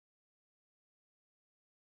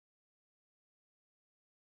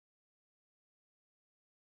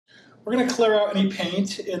We're going to clear out any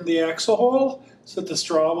paint in the axle hole so that the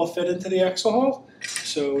straw will fit into the axle hole.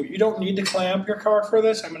 So you don't need to clamp your car for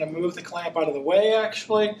this. I'm going to move the clamp out of the way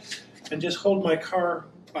actually and just hold my car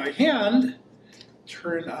by hand,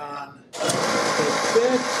 turn on the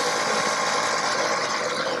bit,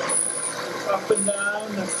 up and down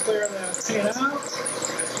to clear that paint out.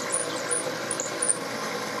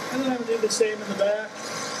 And then I'm going to do the same in the back.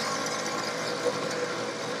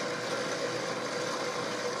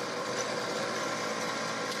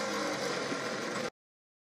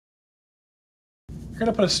 You're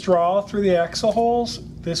going to put a straw through the axle holes.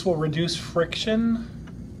 This will reduce friction.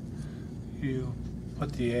 You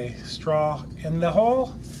put the straw in the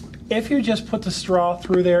hole. If you just put the straw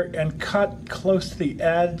through there and cut close to the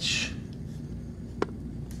edge,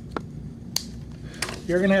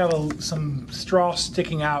 you're going to have some straw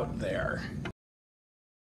sticking out there.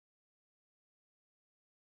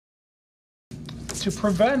 To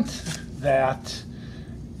prevent that,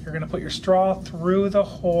 you're going to put your straw through the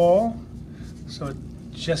hole so it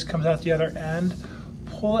just comes out the other end.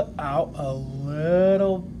 Pull it out a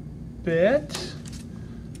little bit,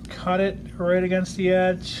 cut it right against the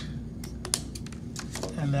edge,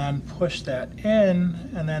 and then push that in,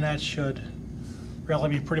 and then that should really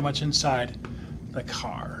be pretty much inside the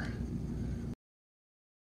car.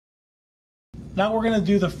 Now we're going to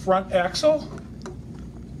do the front axle.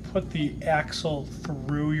 Put the axle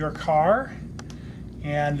through your car,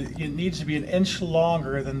 and it needs to be 1 inch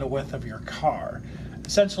longer than the width of your car.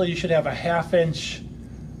 Essentially, you should have a 1/2 inch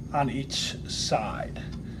on each side.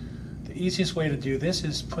 The easiest way to do this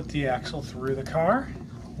is put the axle through the car.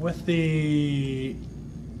 With the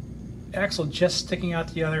axle just sticking out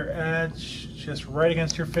the other edge, just right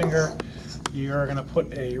against your finger, you're going to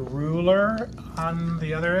put a ruler on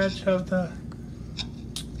the other edge of the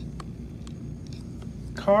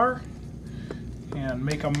car and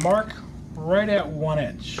make a mark right at 1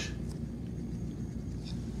 inch.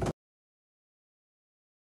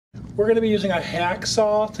 We're going to be using a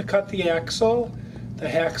hacksaw to cut the axle. The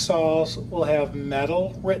hacksaws will have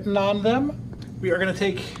metal written on them. We are going to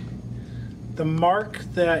take the mark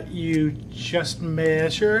that you just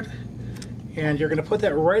measured, and you're going to put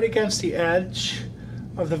that right against the edge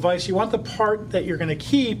of the vise. You want the part that you're going to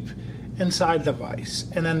keep inside the vise,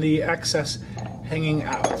 and then the excess hanging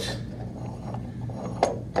out.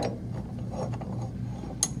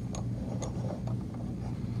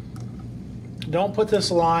 Don't put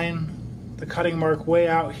this line, the cutting mark, way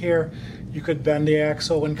out here. You could bend the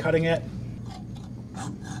axle when cutting it.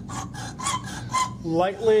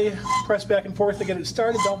 Lightly press back and forth to get it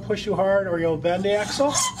started. Don't push too hard or you'll bend the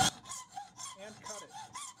axle. And cut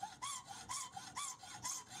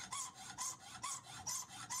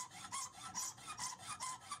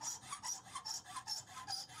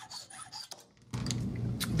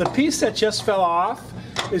it. The piece that just fell off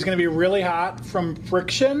is going to be really hot from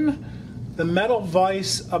friction. The metal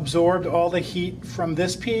vise absorbed all the heat from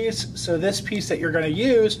this piece, so this piece that you're going to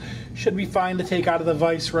use should be fine to take out of the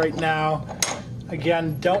vise right now.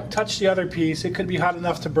 Again, don't touch the other piece. It could be hot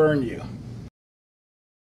enough to burn you.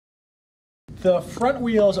 The front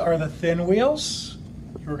wheels are the thin wheels.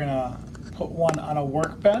 You're going to put one on a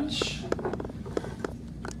workbench.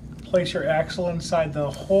 Place your axle inside the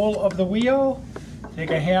hole of the wheel. Take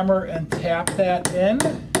a hammer and tap that in.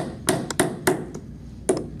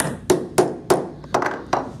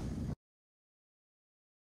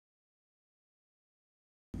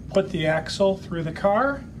 Put the axle through the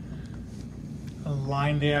car.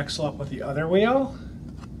 Line the axle up with the other wheel.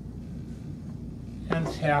 And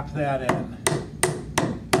tap that in.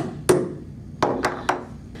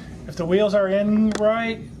 If the wheels are in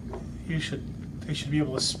right, they should be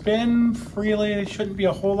able to spin freely. There shouldn't be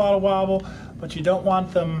a whole lot of wobble, but you don't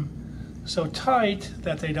want them so tight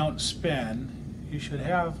that they don't spin. You should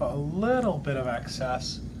have a little bit of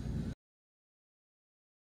excess.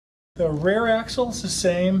 The rear axle is the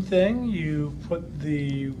same thing. You put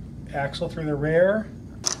the axle through the rear,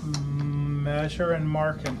 measure and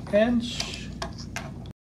mark 1 inch,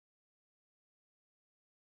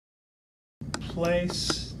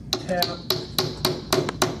 place, tap,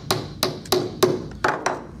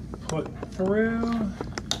 put through,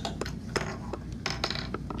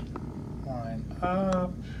 line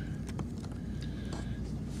up,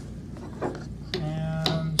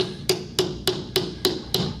 and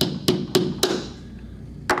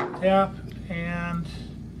tap, and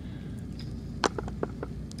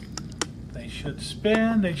they should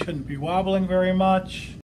spin. They shouldn't be wobbling very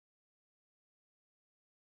much.